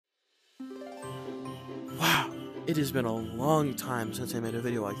It has been a long time since I made a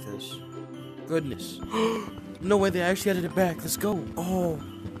video like this. Goodness. No way, they actually added it back. Let's go. Oh.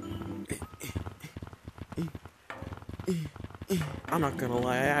 I'm not gonna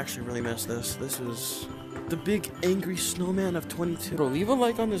lie, I actually really missed this. This is the big angry snowman of 22. Bro, leave a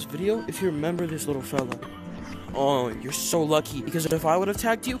like on this video if you remember this little fella. Oh, you're so lucky, because if I would have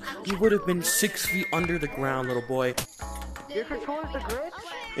tagged you, you would have been 6 feet under the ground, little boy. Your controller's a glitch?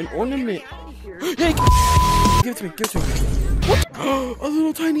 An ornament. Hey, give it to me, give it to me. What? A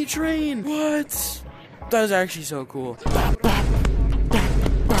little tiny train. What? That is actually so cool.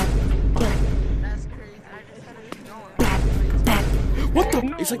 What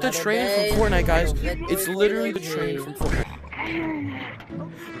the? It's like the train from Fortnite, guys. It's literally the train from Fortnite.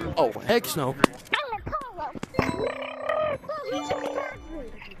 Oh, heck no.